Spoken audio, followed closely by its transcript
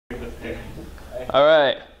All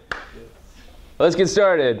right, let's get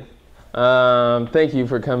started. Thank you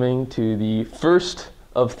for coming to the first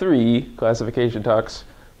of 3 classification talks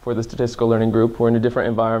for the statistical learning group. We're in a different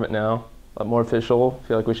environment now, a lot more official. I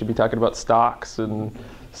feel like we should be talking about stocks and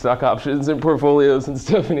stock options and portfolios and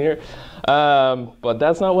stuff in here. But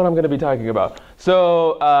that's not what I'm going to be talking about.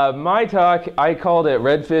 So my talk, I called it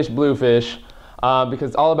Red Fish, Blue Fish, because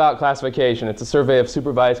it's all about classification. It's a survey of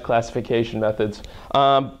supervised classification methods.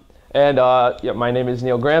 Yeah, my name is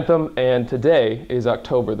Neal Grantham, and today is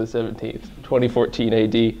October the 17th, 2014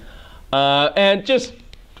 AD. And just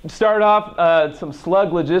start off some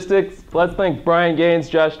slug logistics. Let's thank Brian Gaines,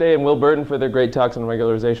 Josh Day, and Will Burton for their great talks on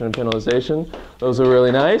regularization and penalization. Those were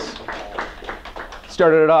really nice.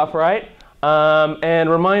 Started it off right. And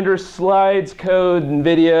reminder, slides, code, and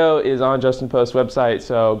video is on Justin Post's website,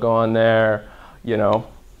 so go on there, you know,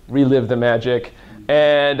 relive the magic.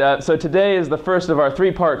 And so today is the first of our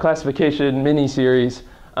 3-part classification mini-series.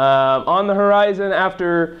 On the horizon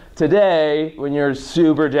after today, when you're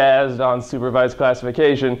super jazzed on supervised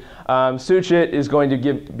classification, Suchit is going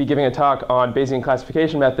to be giving a talk on Bayesian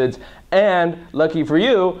classification methods. And lucky for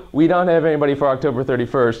you, we don't have anybody for October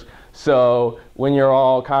 31st. So when you're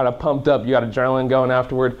all kind of pumped up, you got adrenaline going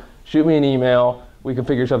afterward, shoot me an email. We can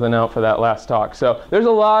figure something out for that last talk. So there's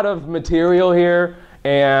a lot of material here.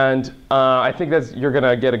 And I think you're going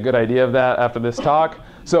to get a good idea of that after this talk.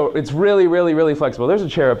 So it's really, really, really flexible. There's a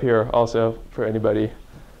chair up here also for anybody.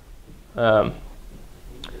 Yeah,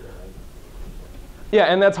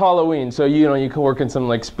 and that's Halloween. So you can work in some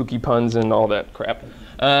like spooky puns and all that crap.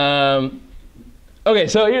 OK,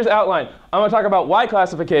 so here's the outline. I'm going to talk about why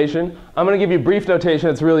classification. I'm going to give you brief notation.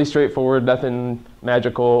 It's really straightforward, nothing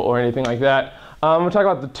magical or anything like that. I'm going to talk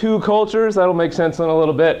about the 2 cultures. That'll make sense in a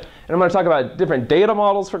little bit. And I'm going to talk about different data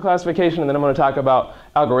models for classification. And then I'm going to talk about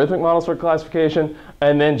algorithmic models for classification.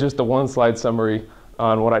 And then just a 1-slide summary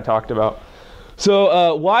on what I talked about.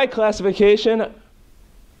 So why classification?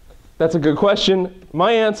 That's a good question.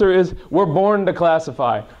 My answer is we're born to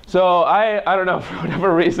classify. So I don't know, for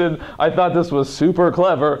whatever reason, I thought this was super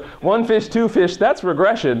clever. 1 fish, 2 fish, that's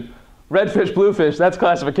regression. Red fish, blue fish, that's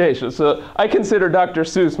classification. So I consider Dr.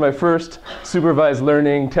 Seuss my first supervised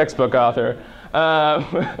learning textbook author.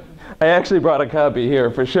 I actually brought a copy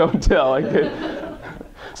here for show and tell.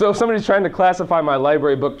 So if somebody's trying to classify my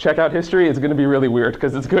library book checkout history, it's going to be really weird,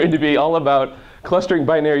 because it's going to be all about clustering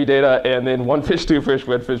binary data and then 1 fish, 2 fish,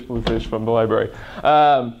 red fish, blue fish from the library.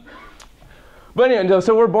 But anyway,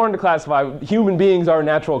 so we're born to classify. Human beings are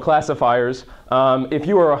natural classifiers. If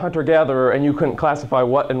you were a hunter-gatherer and you couldn't classify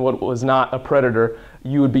what and what was not a predator,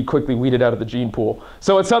 you would be quickly weeded out of the gene pool.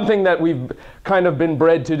 So it's something that we've kind of been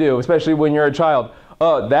bred to do, especially when you're a child.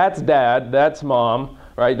 Oh, that's dad, that's mom,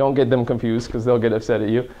 right? Don't get them confused, because they'll get upset at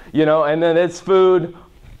you. And then it's food.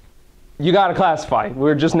 You got to classify.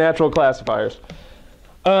 We're just natural classifiers.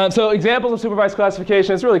 So examples of supervised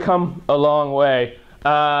classification, it's really come a long way.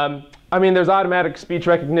 I mean, there's automatic speech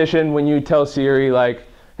recognition when you tell Siri, like,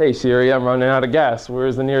 hey, Siri, I'm running out of gas.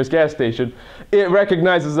 Where's the nearest gas station? It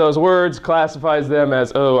recognizes those words, classifies them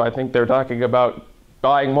as, oh, I think they're talking about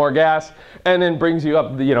buying more gas, and then brings you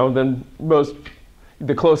up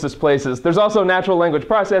the closest places. There's also natural language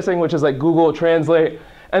processing, which is like Google Translate.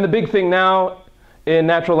 And the big thing now in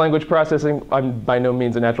natural language processing, I'm by no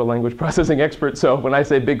means a natural language processing expert, so when I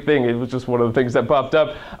say big thing, it was just one of the things that popped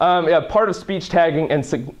up. Yeah, part of speech tagging and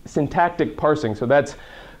syntactic parsing. So that's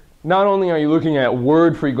not only are you looking at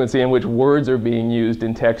word frequency in which words are being used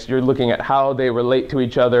in text, you're looking at how they relate to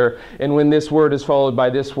each other, and when this word is followed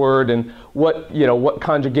by this word, and what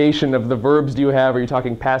conjugation of the verbs do you have? Are you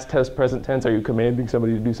talking past tense, present tense? Are you commanding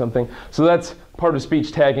somebody to do something? So that's part of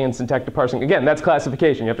speech tagging and syntactic parsing. Again, that's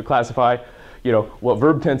classification. You have to classify what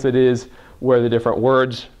verb tense it is, where the different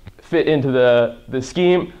words fit into the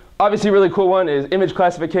scheme. Obviously, a really cool one is image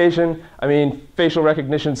classification. I mean, facial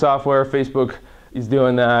recognition software, Facebook is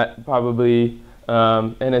doing that. Probably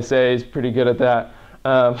NSA is pretty good at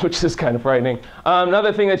that, which is kind of frightening.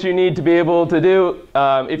 Another thing that you need to be able to do,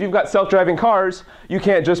 if you've got self-driving cars, you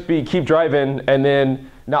can't just keep driving and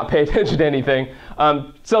then not pay attention to anything.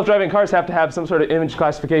 Self-driving cars have to have some sort of image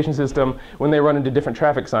classification system when they run into different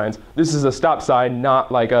traffic signs. This is a stop sign,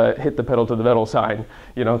 not like a hit the pedal to the metal sign.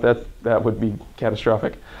 That would be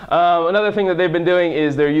catastrophic. Another thing that they've been doing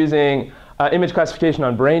is they're using image classification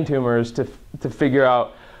on brain tumors to figure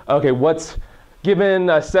out, okay, what's given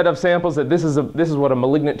a set of samples that this is what a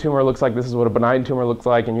malignant tumor looks like, this is what a benign tumor looks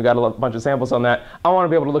like, and you got a bunch of samples on that. I want to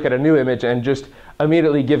be able to look at a new image and just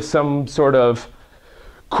immediately give some sort of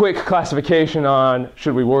quick classification on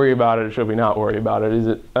should we worry about it or should we not worry about it? Is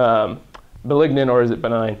it malignant or is it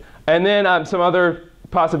benign? And then some other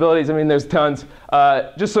possibilities. I mean, there's tons.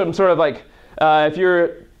 Just some sort of like, if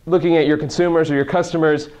you're looking at your consumers or your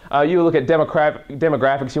customers, you look at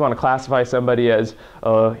demographics. You want to classify somebody as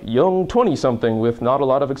a young 20-something with not a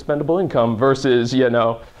lot of expendable income versus, I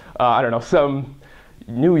don't know, some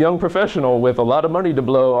new young professional with a lot of money to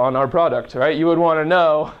blow on our product, right? You would want to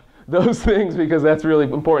know those things because that's really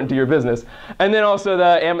important to your business. And then also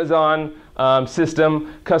the Amazon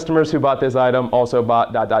system, customers who bought this item also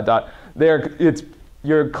bought ...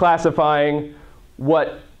 You're classifying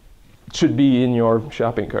what should be in your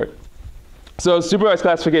shopping cart. So supervised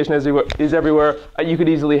classification is everywhere. You could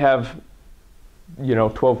easily have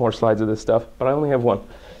 12 more slides of this stuff, but I only have one.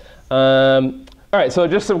 All right, so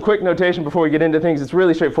just some quick notation before we get into things. It's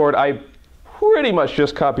really straightforward. I pretty much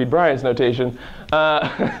just copied Brian's notation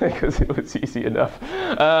because it was easy enough.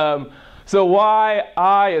 So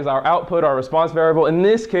yi is our output, our response variable. In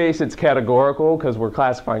this case, it's categorical because we're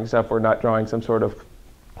classifying stuff. We're not drawing some sort of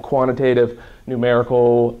quantitative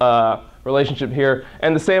numerical relationship here.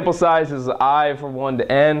 And the sample size is I from 1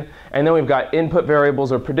 to n. And then we've got input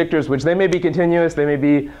variables or predictors, which they may be continuous, they may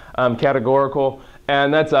be categorical.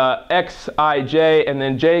 And that's x, I, j, and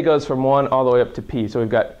then j goes from 1 all the way up to p. So we've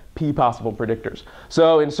got p possible predictors.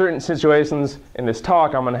 So in certain situations in this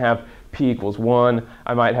talk, I'm going to have p equals 1.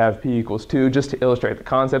 I might have p equals 2 just to illustrate the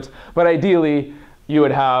concepts. But ideally, you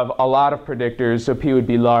would have a lot of predictors, so p would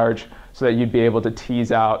be large, so that you'd be able to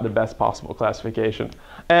tease out the best possible classification.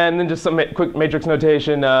 And then just some quick matrix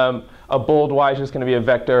notation. A bold y is just going to be a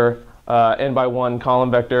vector, n by 1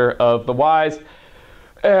 column vector of the y's.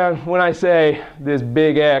 And when I say this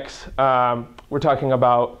big X, we're talking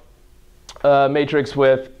about a matrix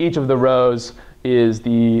with each of the rows is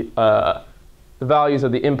the values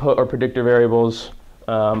of the input or predictor variables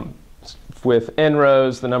with n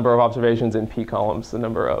rows, the number of observations, and p columns, the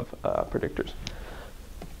number of predictors.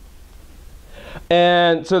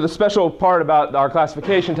 And so the special part about our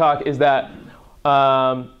classification talk is that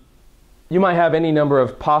you might have any number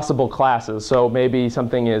of possible classes. So maybe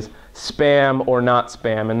something is spam or not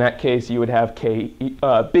spam. In that case, you would have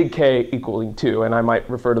big K equaling 2. And I might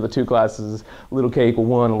refer to the two classes as little k equal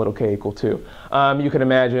 1 and little k equal 2. You can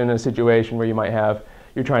imagine a situation where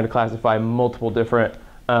you're trying to classify multiple different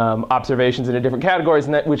observations into different categories,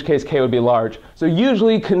 in which case k would be large. So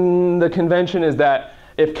usually the convention is that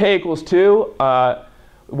if k equals 2,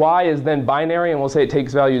 y is then binary, and we'll say it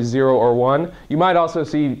takes values 0 or 1. You might also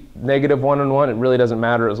see negative 1 and 1. It really doesn't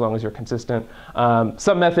matter as long as you're consistent.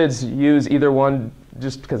 Some methods use either one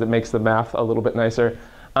just because it makes the math a little bit nicer.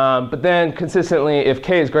 But then consistently, if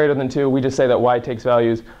k is greater than 2, we just say that y takes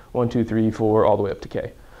values 1, 2, 3, 4, all the way up to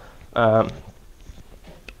k.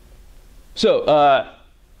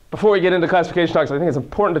 Before we get into classification talks, I think it's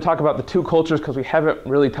important to talk about the two cultures because we haven't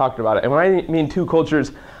really talked about it. And when I mean two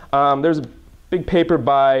cultures, there's a big paper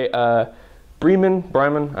by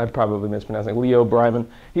Breiman, I'm probably mispronouncing, Leo Breiman.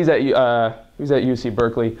 He's at UC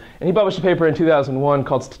Berkeley. And he published a paper in 2001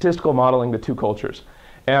 called Statistical Modeling the Two Cultures.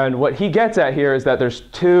 And what he gets at here is that there's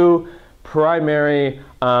two primary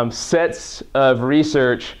sets of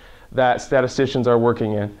research that statisticians are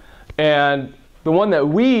working in. And the one that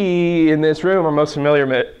we in this room are most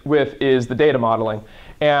familiar with is the data modeling.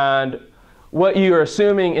 And what you are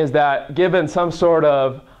assuming is that given some sort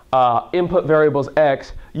of input variables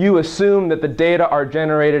x, you assume that the data are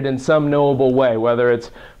generated in some knowable way, whether it's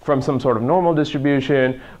from some sort of normal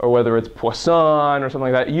distribution or whether it's Poisson or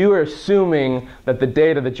something like that. You are assuming that the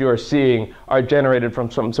data that you are seeing are generated from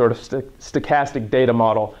some sort of stochastic data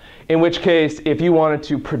model. In which case, if you wanted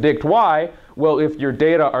to predict y, well, if your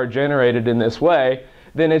data are generated in this way,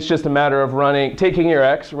 then it's just a matter of taking your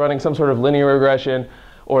x, running some sort of linear regression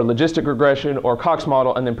or logistic regression or Cox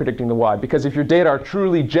model, and then predicting the y. Because if your data are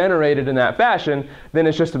truly generated in that fashion, then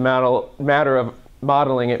it's just a matter of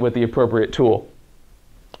modeling it with the appropriate tool.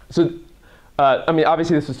 So, I mean,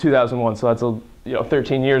 obviously this was 2001, so that's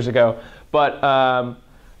 13 years ago. But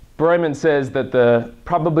Breiman says that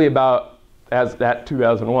probably about as that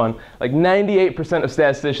 2001, like 98% of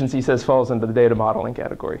statisticians, he says, falls into the data modeling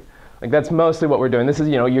category. Like that's mostly what we're doing. This is,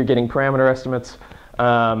 you're getting parameter estimates.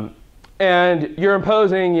 And you're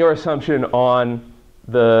imposing your assumption on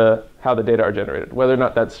how the data are generated. Whether or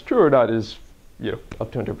not that's true or not is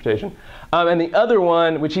up to interpretation. And the other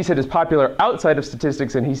one, which he said is popular outside of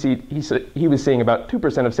statistics, and he was seeing about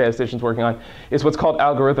 2% of statisticians working on, is what's called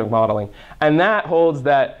algorithmic modeling. And that holds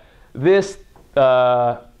that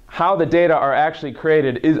how the data are actually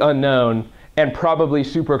created is unknown and probably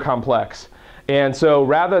super complex. And so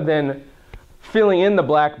rather than filling in the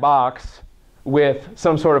black box with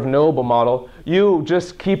some sort of knowable model, you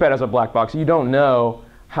just keep it as a black box. You don't know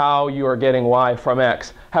how you are getting y from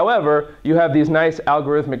x. However, you have these nice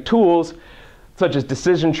algorithmic tools, such as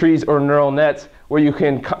decision trees or neural nets, where you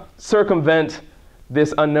can circumvent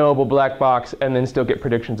this unknowable black box and then still get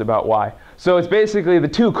predictions about y. So it's basically the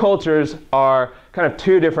two cultures are kind of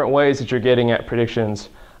two different ways that you're getting at predictions.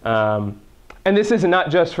 And this is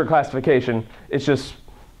not just for classification. It's just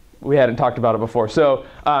we hadn't talked about it before. So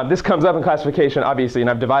this comes up in classification, obviously, and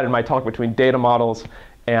I've divided my talk between data models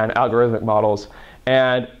and algorithmic models.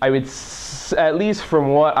 And I would, at least from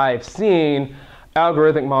what I've seen,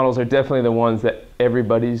 algorithmic models are definitely the ones that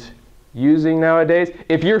everybody's using nowadays.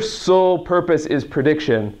 If your sole purpose is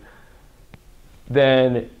prediction,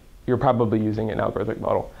 then you're probably using an algorithmic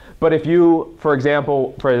model. But if you, for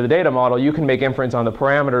example, for the data model, you can make inference on the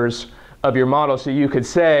parameters of your model. So you could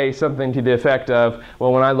say something to the effect of,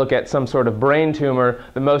 well, when I look at some sort of brain tumor,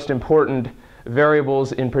 the most important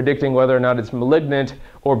variables in predicting whether or not it's malignant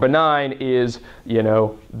or benign is, you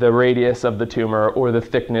know, the radius of the tumor or the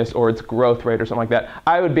thickness or its growth rate or something like that.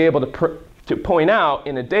 I would be able to point out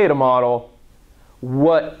in a data model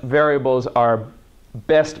what variables are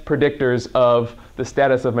best predictors of the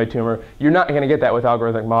status of my tumor. You're not going to get that with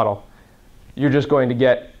algorithmic model. You're just going to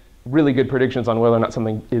get really good predictions on whether or not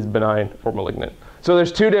something is benign or malignant. So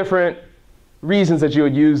there's two different reasons that you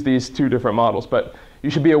would use these two different models, but you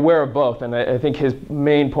should be aware of both. And I think his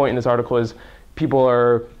main point in this article is people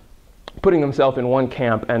are putting themselves in one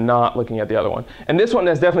camp and not looking at the other one. And this one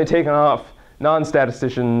has definitely taken off in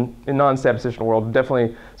non-statistician world,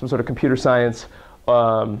 definitely some sort of computer science.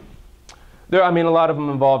 I mean, a lot of them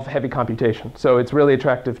involve heavy computation. So it's really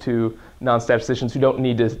attractive to non-statisticians who don't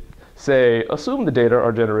need to say, assume the data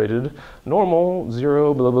are generated normal,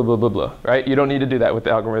 0, blah, blah, blah, blah, blah, right? You don't need to do that with the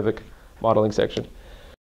algorithmic modeling section.